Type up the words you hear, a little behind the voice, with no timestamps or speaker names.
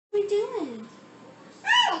doing?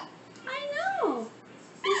 I know.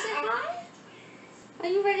 You say hi? Are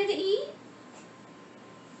you ready to eat?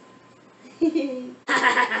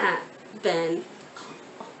 Ben.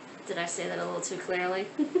 Did I say that a little too clearly?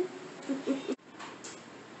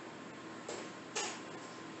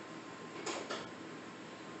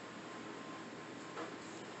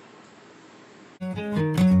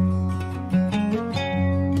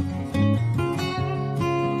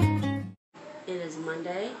 It is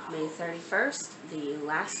Monday, May 31st, the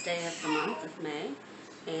last day of the month of May,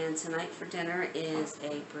 and tonight for dinner is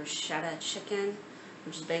a bruschetta chicken,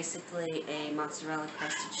 which is basically a mozzarella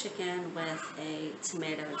crusted chicken with a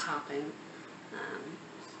tomato topping,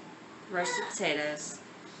 roasted potatoes,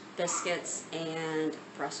 biscuits, and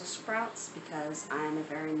Brussels sprouts because I am a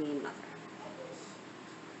very mean mother.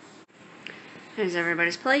 Here's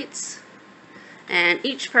everybody's plates, and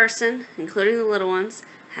each person, including the little ones,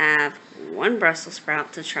 have one Brussels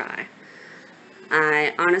sprout to try.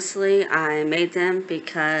 I made them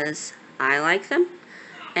because I like them,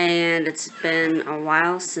 and it's been a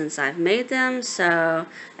while since I've made them, so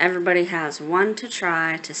everybody has one to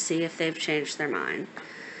try to see if they've changed their mind.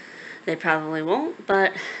 They probably won't,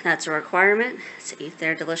 but that's a requirement to eat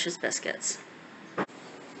their delicious biscuits.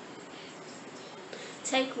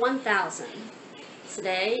 Take 1,000.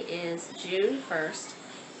 Today is June 1st,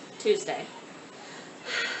 Tuesday.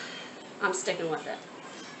 I'm sticking with it.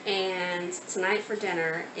 And tonight for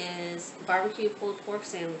dinner is barbecue pulled pork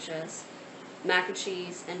sandwiches, mac and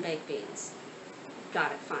cheese, and baked beans.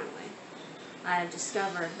 Got it, finally. I have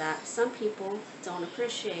discovered that some people don't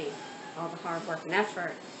appreciate all the hard work and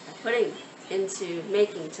effort I'm putting into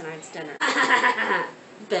making tonight's dinner.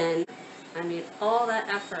 Ben, I mean, all that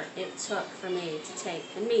effort it took for me to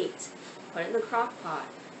take the meat, put it in the crock pot,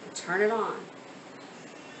 and turn it on.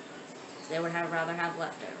 They would rather have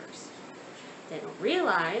leftovers. They don't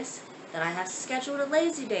realize that I have scheduled a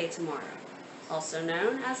lazy day tomorrow, also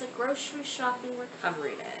known as a grocery shopping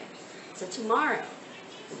recovery day. So tomorrow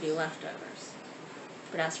will be leftovers.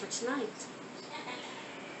 But as for tonight,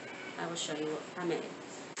 I will show you what I made.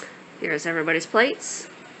 Here's everybody's plates.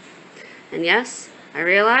 And yes, I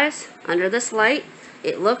realize under this light,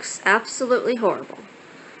 it looks absolutely horrible.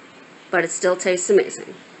 But it still tastes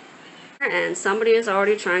amazing. And somebody is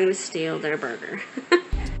already trying to steal their burger.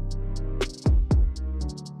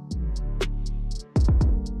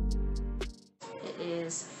 It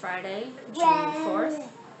is Friday, June 4th,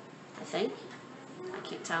 I think. I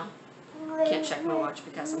can't tell. Can't check my watch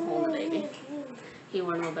because I'm holding the baby. He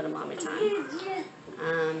wanted a little bit of mommy time.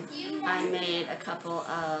 I made a couple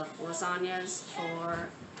of lasagnas for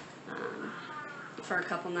a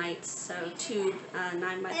couple nights. So 2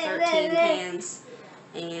 9x13 pans.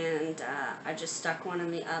 And I just stuck one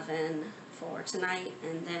in the oven for tonight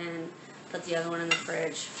and then put the other one in the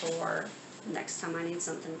fridge for next time I need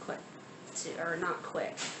something quick or not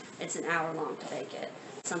quick. It's an hour long to bake it.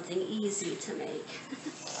 Something easy to make.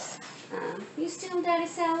 You stealing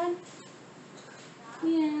Daddy's salad?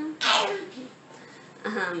 Yeah.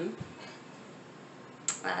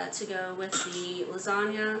 To go with the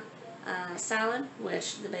lasagna salad,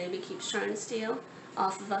 which the baby keeps trying to steal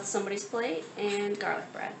off of somebody's plate, and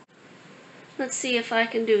garlic bread. Let's see if I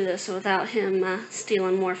can do this without him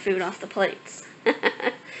stealing more food off the plates.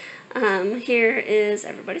 Here is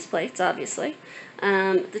everybody's plates, obviously.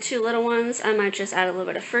 The 2 little ones, I might just add a little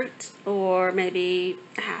bit of fruit or maybe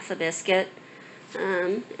half a biscuit.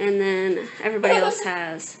 And then everybody else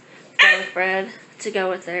has garlic bread to go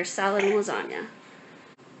with their salad and lasagna.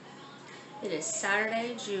 It is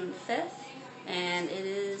Saturday, June 5th, and it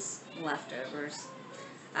is leftovers.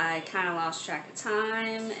 I kind of lost track of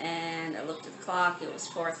time, and I looked at the clock. It was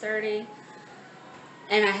 4:30,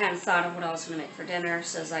 and I hadn't thought of what I was going to make for dinner,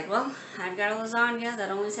 so I was like, well, I've got a lasagna that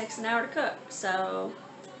only takes an hour to cook, so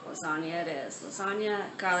lasagna it is. Lasagna,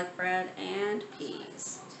 garlic bread, and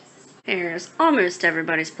peas. Here's almost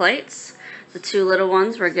everybody's plates. The 2 little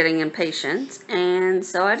ones were getting impatient, and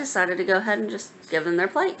so I decided to go ahead and just give them their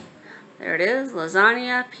plate. There it is,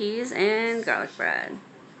 lasagna, peas, and garlic bread.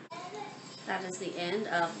 That is the end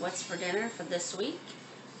of What's for Dinner for this week.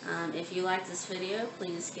 If you like this video,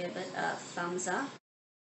 please give it a thumbs up.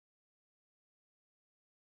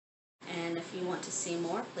 And if you want to see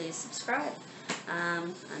more, please subscribe.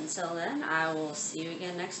 Until then, I will see you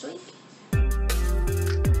again next week.